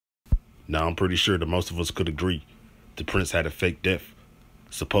Now, I'm pretty sure that most of us could agree that Prince had a fake death.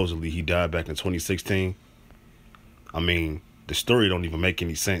 Supposedly, he died back in 2016. I mean, the story don't even make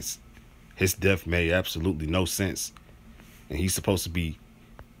any sense. His death made absolutely no sense. And he's supposed to be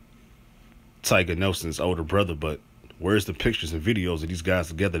Tyga Nelson's older brother, but where's the pictures and videos of these guys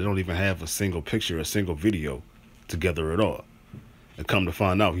together? They don't even have a single picture, a single video together at all. And come to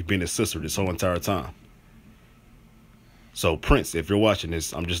find out, he's been his sister this whole entire time. So, Prince, if you're watching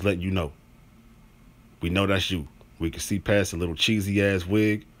this, I'm just letting you know. We know that's you. We can see past the little cheesy-ass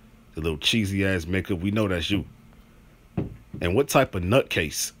wig, the little cheesy-ass makeup. We know that's you. And what type of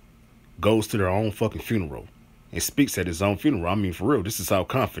nutcase goes to their own fucking funeral and speaks at his own funeral? I mean, for real, this is how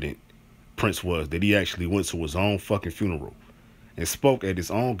confident Prince was that he actually went to his own fucking funeral and spoke at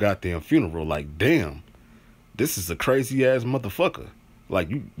his own goddamn funeral. Like, damn, this is a crazy-ass motherfucker. Like,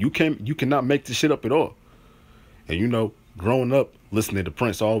 you cannot make this shit up at all. And you know, growing up listening to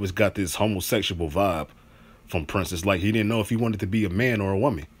Prince, I always got this homosexual vibe from Prince. It's like he didn't know if he wanted to be a man or a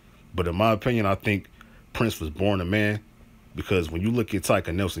woman. But in my opinion, I think Prince was born a man, because when you look at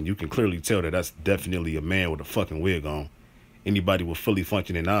Tyga Nelson, you can clearly tell that that's definitely a man with a fucking wig on. Anybody with fully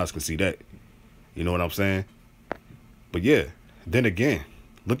functioning eyes can see that. You know what I'm saying? But yeah, then again,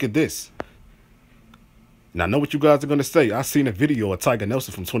 look at this. Now, I know what you guys are going to say. I seen a video of Tyga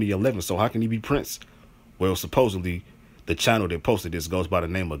Nelson from 2011, so how can he be Prince? Well, supposedly, the channel that posted this goes by the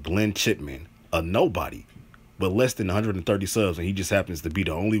name of Glenn Chipman, a nobody, but less than 130 subs, and he just happens to be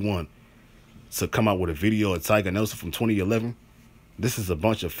the only one to come out with a video of Tyga Nelson from 2011. This is a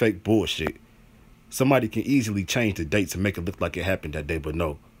bunch of fake bullshit. Somebody can easily change the date to make it look like it happened that day, but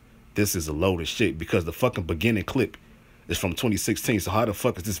no. This is a load of shit, because the fucking beginning clip is from 2016, so how the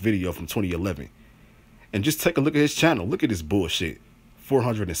fuck is this video from 2011? And just take a look at his channel. Look at this bullshit.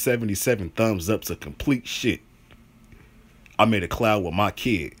 477 thumbs up to complete shit. I made a cloud with my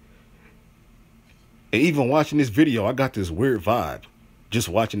kid. And even watching this video, I got this weird vibe. Just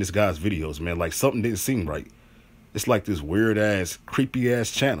watching this guy's videos, man. Like, something didn't seem right. It's like this weird-ass,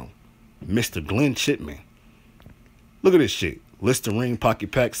 creepy-ass channel. Mr. Glenn Chipman. Look at this shit. Listerine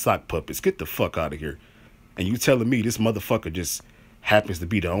pocket pack sock puppets. Get the fuck out of here. And you telling me this motherfucker just happens to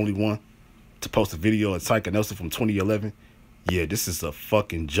be the only one to post a video of Tyga Nelson from 2011? Yeah, this is a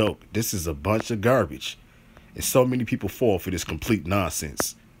fucking joke. This is a bunch of garbage. And so many people fall for this complete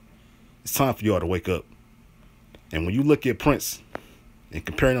nonsense. It's time for y'all to wake up. And when you look at Prince and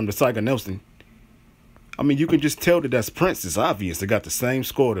comparing him to Tyga Nelson, I mean, you can just tell that that's Prince. It's obvious. They got the same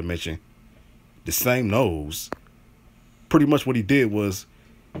skull dimension, the same nose. Pretty much what he did was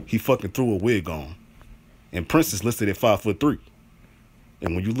he fucking threw a wig on. And Prince is listed at 5'3".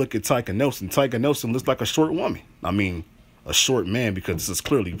 And when you look at Tyga Nelson looks like a short woman. I mean, a short man, because this is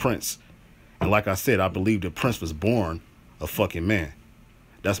clearly Prince. And like I said, I believe that Prince was born a fucking man.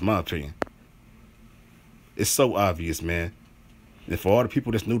 That's my opinion. It's so obvious, man. And for all the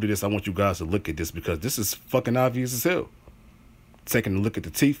people that's new to this, I want you guys to look at this, because this is fucking obvious as hell. Taking a look at the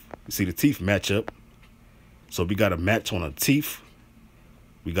teeth. You see the teeth match up. So we got a match on a teeth.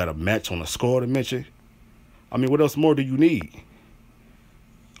 We got a match on a skull dimension. I mean, what else more do you need?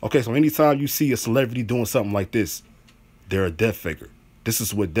 Okay, so anytime you see a celebrity doing something like this, they're a death faker. This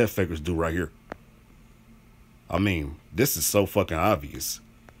is what death fakers do right here. I mean, this is so fucking obvious.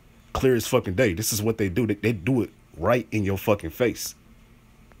 Clear as fucking day. This is what they do. They do it right in your fucking face.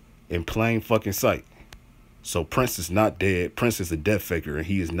 In plain fucking sight. So Prince is not dead. Prince is a death faker, and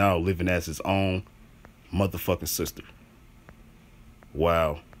he is now living as his own motherfucking sister.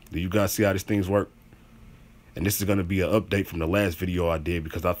 Wow. Do you guys see how these things work? And this is going to be an update from the last video I did,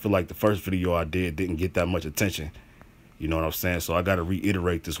 because I feel like the first video I did didn't get that much attention. You know what I'm saying? So I got to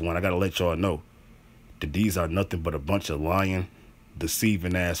reiterate this one. I got to let y'all know that these are nothing but a bunch of lying,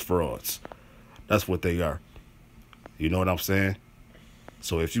 deceiving ass frauds. That's what they are. You know what I'm saying?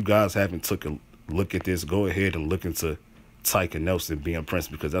 So if you guys haven't took a look at this, go ahead and look into Tyga Nelson being Prince,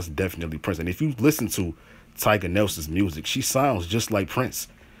 because that's definitely Prince. And if you listen to Tyga Nelson's music, she sounds just like Prince.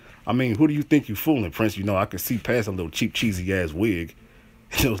 I mean, who do you think you fooling, Prince? You know, I can see past a little cheap, cheesy ass wig,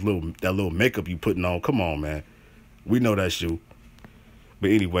 and that little makeup you putting on. Come on, man. We know that's you.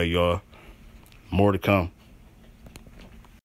 But anyway, y'all, more to come.